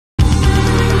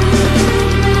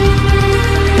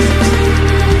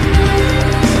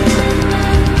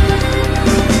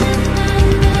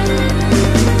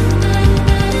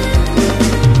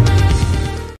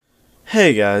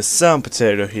Hey guys, Sound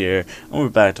Potato here, and we're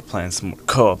back to playing some more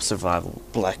co-op survival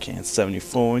with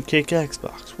Blackcan74 and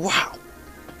Kickxbox. Wow!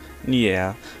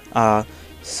 Yeah,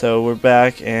 so we're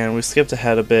back, and we skipped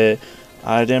ahead a bit.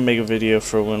 I didn't make a video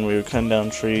for when we were cutting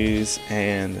down trees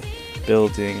and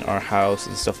building our house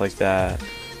and stuff like that.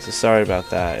 So sorry about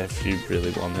that if you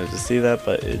really wanted to see that,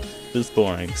 but it was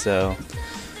boring, so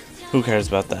who cares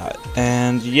about that?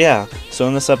 And yeah, so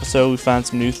in this episode we found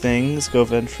some new things, go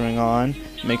venturing on,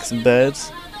 make some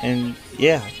beds, and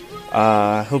yeah,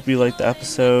 I hope you liked the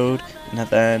episode, and at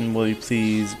the end will you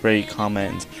please rate,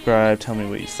 comment, and subscribe, tell me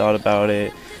what you thought about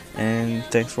it, and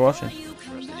thanks for watching.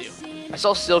 I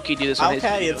saw Silky do this on his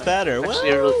video. It's better. Actually,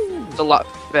 it's a lot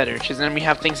better, because then we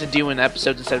have things to do in the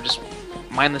episodes instead of just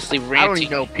mindlessly ranting. I don't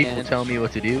even know people tell me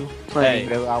what to do. Hey,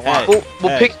 Whatever I want.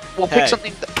 We'll pick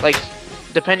something like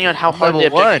depending on how hard the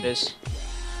Level objective 1. is.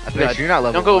 I bet you're not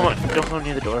level Don't 1. go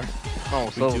near the door. Oh,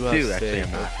 it's level 2 actually.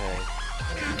 I'm not.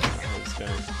 Let's go.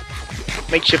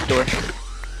 Makeshift door.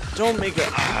 Don't make it.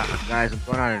 Guys, I'm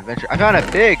going on an adventure. I found a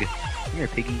pig. Come here,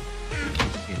 piggy.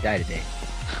 You're gonna die today.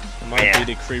 I might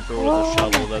be the creeper with a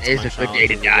shovel. That's It's my a good day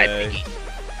to challenge die, of the day. piggy.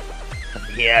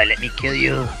 Come here, let me kill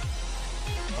you.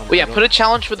 Well, yeah, put a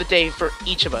challenge for the day for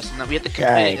each of us, and then we have to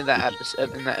complete it in that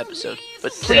episode.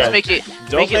 But please make it.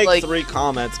 Don't make like 3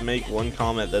 comments. Make 1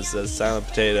 comment that says Silent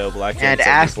Potato, Blackcan74, And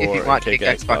ask if you want Kickxbox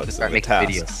Kickxbox to start and the making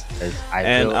tasks. videos. 'Cause I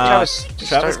And will.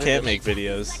 Travis can't make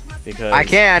videos because I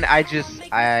can.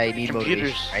 I need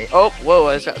computers. motivation, right? Oh, whoa!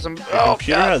 I got some. the Oh,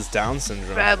 computer God. has Down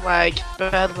syndrome. Bad lag.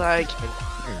 Bad lag.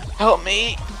 Help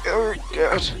me! Oh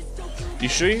God! You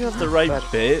sure you have the right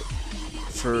bit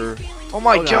for Oh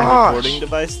my the gosh! recording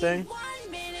device thing?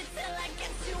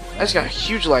 I just got a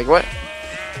huge lag. What?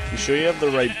 You sure you have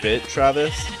the right bit,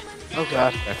 Travis? Oh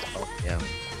God! Yeah.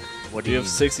 What Do you have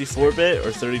 64-bit or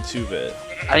 32-bit?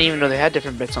 I didn't even know they had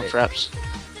different bits on fraps.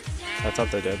 I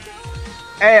thought they did.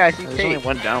 Hey, I see There's only tape.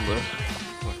 one download.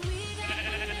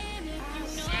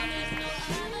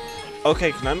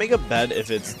 Okay, can I make a bed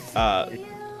if it's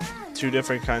 2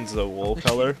 different kinds of wool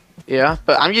color? Yeah,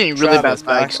 but I'm getting really Travis,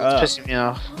 bad lag, back so up. it's pissing me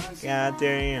off. God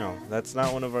damn, that's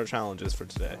not one of our challenges for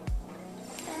today.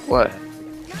 What?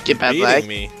 Get bad Beating lag?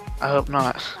 me. I hope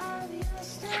not.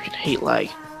 Freaking hate lag.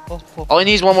 All I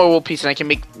need is one more wool piece, and I can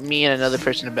make me and another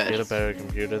person a Get a bed. better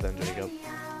computer than Jacob.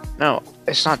 No,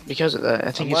 it's not because of that.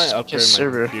 I think it's upgrade just my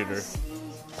server. computer.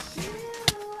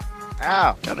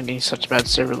 Ow. God, I'm getting such bad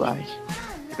server lag.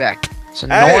 Get back. It's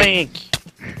annoying.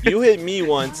 You hit me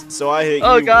once, so I hit you.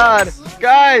 Oh God, once.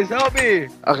 guys, help me!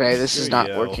 Okay, this is Here not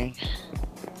you go. working.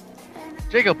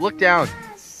 Jacob, look down.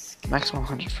 Maximum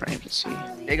 100 frames. Let's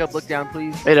see. Jacob, look down,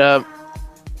 please. Wait up.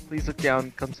 Please look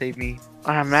down. Come save me.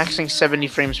 I'm maxing 70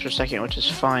 frames per second, which is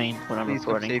fine when I'm Please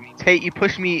come recording. save me. Tate, you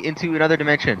pushed me into another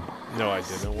dimension. No, I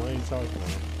didn't. What are you talking about?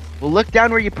 Well, look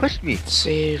down where you pushed me.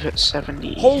 Save at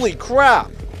 70. Holy crap!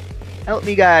 Help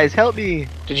me, guys. Help me.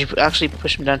 Did you actually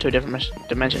push me down to a different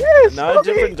dimension? Yes. Not a help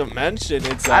me. different dimension.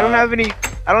 It's I don't have any.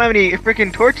 I don't have any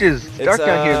freaking torches. It's dark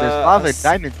down here. There's lava,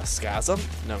 diamonds. A scasm?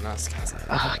 No, not a scasm.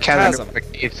 Chasm. Under a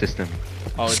cave system.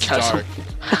 Oh, it's Scasm.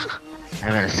 dark. I'm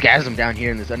in a scasm down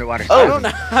here in this underwater. I Oh. don't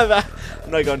have that.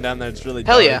 I'm not going down there. It's really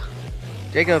Hell dark. yeah.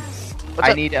 Jacob, What's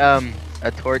I up? need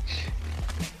a torch,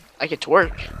 I get to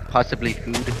work. possibly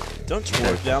food. Don't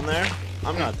twerk down there.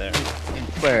 I'm not there.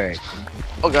 Where?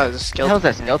 Oh god, there's a The skeleton. hell's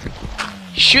that skeleton?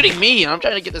 He's shooting me, and I'm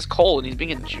trying to get this coal, and he's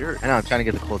being a jerk. I know. I'm trying to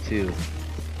get the coal too.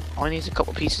 All I need is a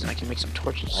couple pieces, and I can make some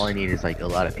torches. All I need is like a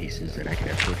lot of pieces, and I can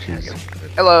have torches.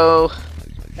 Hello.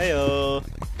 Heyo.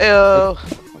 Heyo.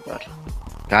 Oh god.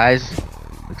 Guys,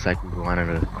 looks like we were on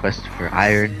a quest for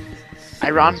iron.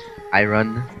 Iron.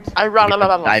 Iron. Iron.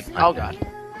 Oh god.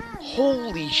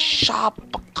 Holy shop.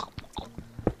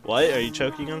 What? Are you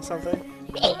choking on something?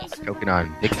 Choking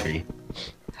on victory.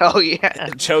 Hell yeah.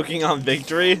 Choking on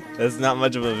victory? That's not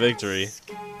much of a victory.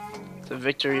 It's a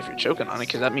victory if you're choking on it,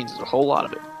 because that means there's a whole lot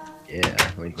of it.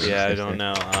 Yeah. Yeah, I don't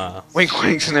know. Wink,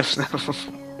 wink, sniff, sniff.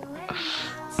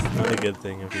 It's not a good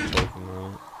thing if you're choking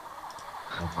on it.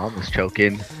 My mom was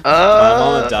choking. My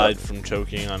mama died from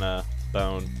choking on a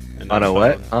bone. And On not a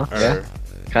what? bone. Huh? Or- Yeah.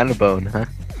 Kind of bone, huh?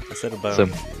 I said a bone.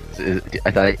 Some.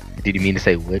 I thought. Did you mean to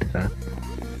say wood, huh?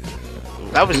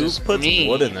 That was Who just puts me.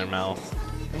 wood in their mouth?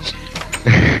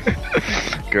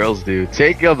 Girls do.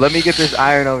 Jacob, let me get this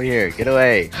iron over here. Get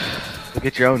away. Go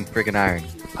get your own freaking iron.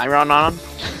 Iron on.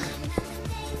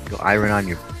 Go iron on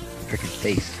your freaking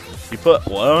face. You put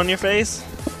what on your face?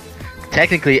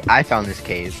 Technically, I found this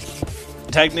cave.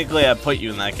 Technically, I put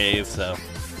you in that cave, so.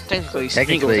 Technically,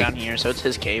 Technically. Smeagol's down here, so it's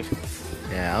his cave.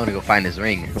 Yeah, I want to go find his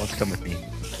ring. He wants to come with me.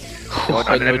 I Go on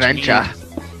know an what you adventure.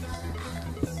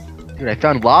 Dude, I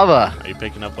found lava. Are you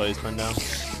picking up what he's putting down?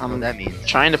 What that means?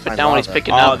 Trying to put Find down what he's lava.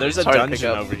 picking up. Oh, there's a It's hard to pick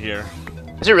dungeon up. over here.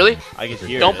 Is it really? I can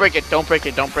hear Don't break it. Don't break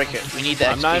it. Don't break it. We need that.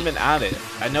 I'm not even at it.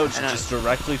 I know it's I know. just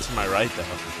directly to my right,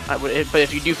 though. But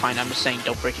if you do find, I'm just saying,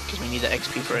 don't break it because we need the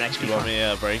XP for an XP You want farm. me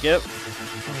to break it?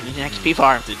 We need an XP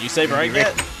farm. Did you say break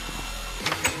it?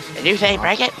 Did you say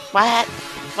break it? What?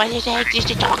 What did you say? Just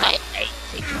a chocolate. Hey,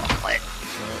 say chocolate.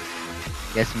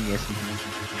 Yes, me.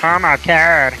 Oh my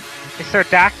god. It's so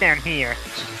dark down here.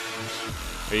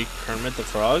 Are you Kermit the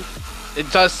Frog?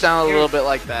 It does sound a little bit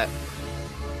like that.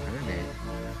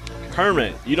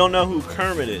 Kermit. You don't know who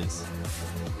Kermit is.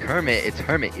 Kermit, it's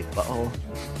Hermit, you butthole.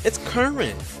 It's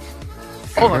Kermit.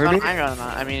 Oh, I found Kermit? iron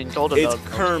on. I mean, golden. It's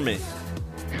Kermit.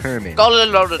 Kermit.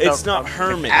 Golden. It's not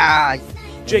Hermit. Ah!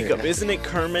 Jacob, isn't it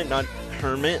Kermit, not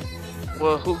Hermit?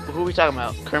 Well, who are we talking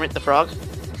about? Kermit the Frog?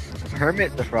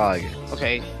 Hermit the Frog.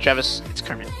 Okay, Travis, it's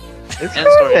Kermit. It's End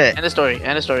of story. Kermit! End of story.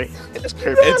 End of story. It's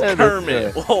Kermit. It's Yeah,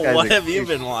 Kermit. that's Whoa, guys what are have you cute.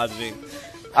 been watching?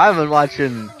 I've been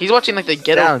watching. He's watching like the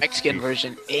ghetto Sounds Mexican cute.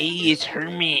 version. Hey, it's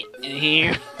Hermit in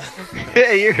here.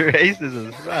 Hey, you're racist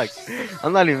as fuck.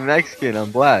 I'm not even Mexican,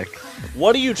 I'm black.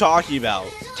 What are you talking about?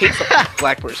 Takes a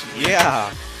black person.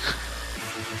 Yeah.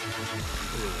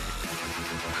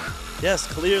 Yes,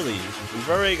 clearly. We've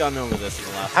already gone over this in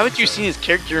the last Haven't you seen his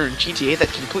character in GTA? That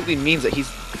completely means that he's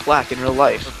black in real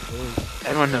life.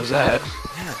 Everyone knows that.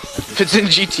 Yes. If it's in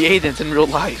GTA, then it's in real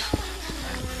life.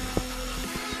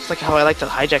 It's like how I like to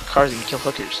hijack cars and kill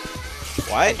hookers.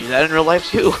 What? Do that in real life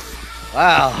too.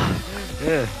 Wow.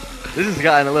 Yeah. This has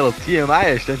gotten a little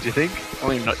TMI-ish, don't you think? I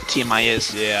don't even know what TMI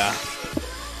is. Yeah.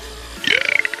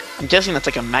 I'm guessing that's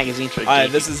like a magazine for a Alright,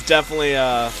 geek. this is definitely,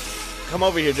 come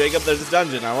over here, Jacob. There's a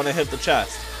dungeon. I want to hit the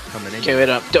chest. Coming in. Okay, wait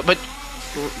up. But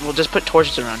we'll just put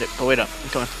torches around it. But wait up. I'm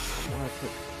coming.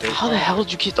 How the hell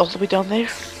did you get all the way down there?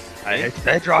 It's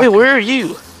bedrock. Wait, where are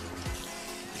you?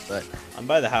 But I'm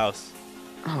by the house.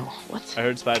 Oh, what? I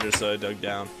heard spiders, so I dug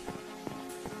down.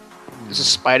 Is a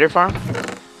spider farm?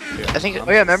 Here. I think.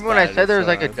 oh yeah, remember when I said there was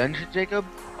like a Spiders, dungeon, Jacob?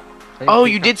 Oh,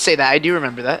 you did say that. I do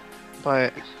remember that.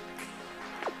 But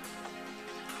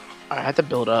I had to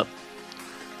build up.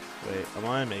 Wait, I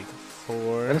want to make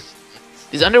 4. That's-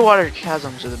 These underwater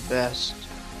chasms are the best.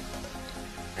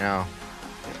 No.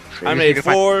 I Maybe made you can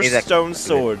find 4 a that- stone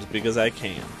swords because I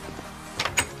can.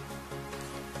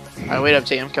 Alright, wait up,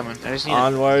 Tate. I'm coming. I just need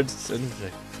Onwards and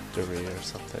victory or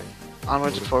something.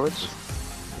 onwards and forwards.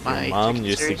 My mom chicken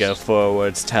used to series. go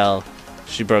forwards till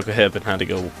she broke a hip and had to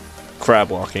go crab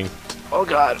walking. Oh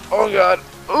god. Oh god.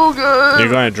 Oh god. You're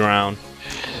going to drown.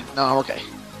 No, I'm okay.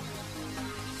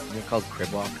 They're called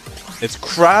crib walk. It's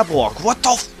crab walk. What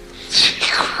the?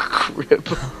 Crib.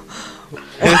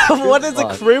 What is a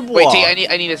Walk. crib walk? Wait, Tate.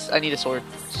 I need a sword.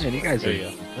 Man, you guys There are. you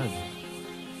done.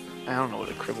 I don't know what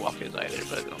a crib walk is either,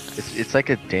 but It's like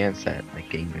a dance that like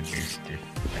gang members do.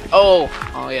 oh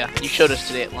yeah. You showed us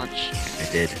today at lunch. I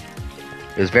did.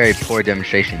 It was a very poor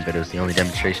demonstration, but it was the only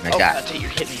demonstration I Oh got. god, Tate, you're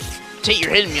hitting me. Tate,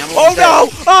 you're hitting me. I'm Oh no!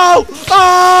 Oh!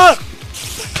 Ah!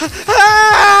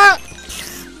 Ah!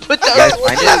 Put You down guys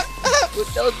find it?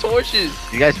 Put down torches.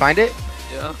 Did you guys find it?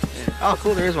 Yeah. Oh,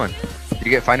 cool. There is one. Did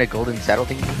you find a golden saddle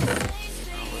thing?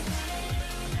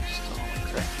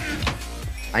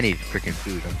 I need freaking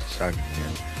food. I'm starving,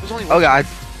 man. There's only Oh one. god.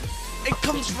 It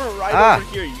comes from right Ah. over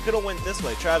here. You could have went this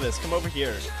way. Travis, come over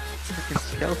here. Freaking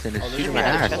skeleton is Oh, there's shooting one my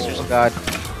other ass. chest or Oh something. god.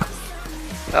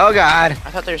 Oh god.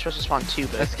 I thought they were supposed to spawn two,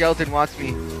 That but skeleton wants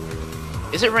me.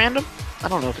 is it random? I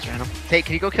don't know if it's random. Hey,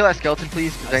 can you go kill that skeleton,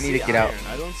 please? Because I need see to get out. iron.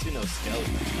 I don't see no skelly.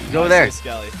 He's over there.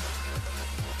 Skelly.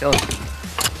 Kill him.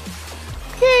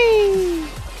 Yay!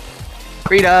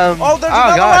 Freedom! Oh, there's oh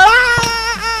another god! one!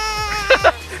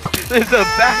 There's a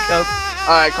backup.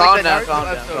 Alright, calm Like that down, Naruto calm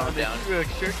down, episode calm when they down. threw a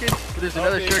shuriken, but there's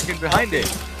another Okay. shuriken behind it.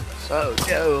 So,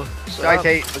 Yo. so Sorry,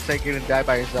 Tate. Looks like you're gonna die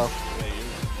by yourself.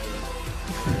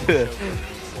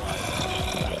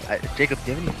 Jacob,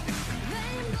 do you have any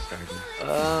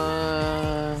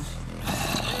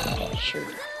sure.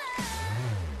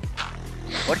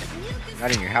 What?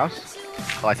 Not in your house?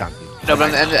 Oh, I found food. No, but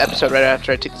on the end of the episode, right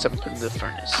after I take this up and put it in the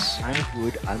furnace. I'm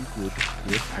good. I'm good.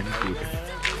 Yes, I'm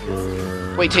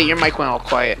good. Wait, Tate, your mic went all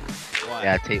quiet.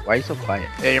 Yeah, Tate, why are you so quiet?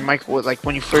 Yeah, your mic, like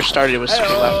when you first started, it was super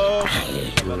loud.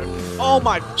 Oh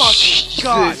my fucking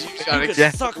god! God, You could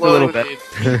yeah, suck a little my bit.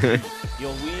 dick, you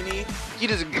weenie. He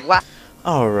just glass.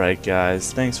 Alright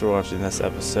guys, thanks for watching this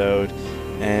episode,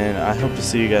 and I hope to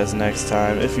see you guys next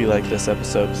time. If you like this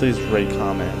episode, please rate,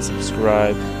 comment, and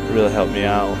subscribe. It really helped me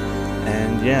out.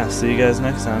 And yeah, see you guys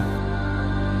next time.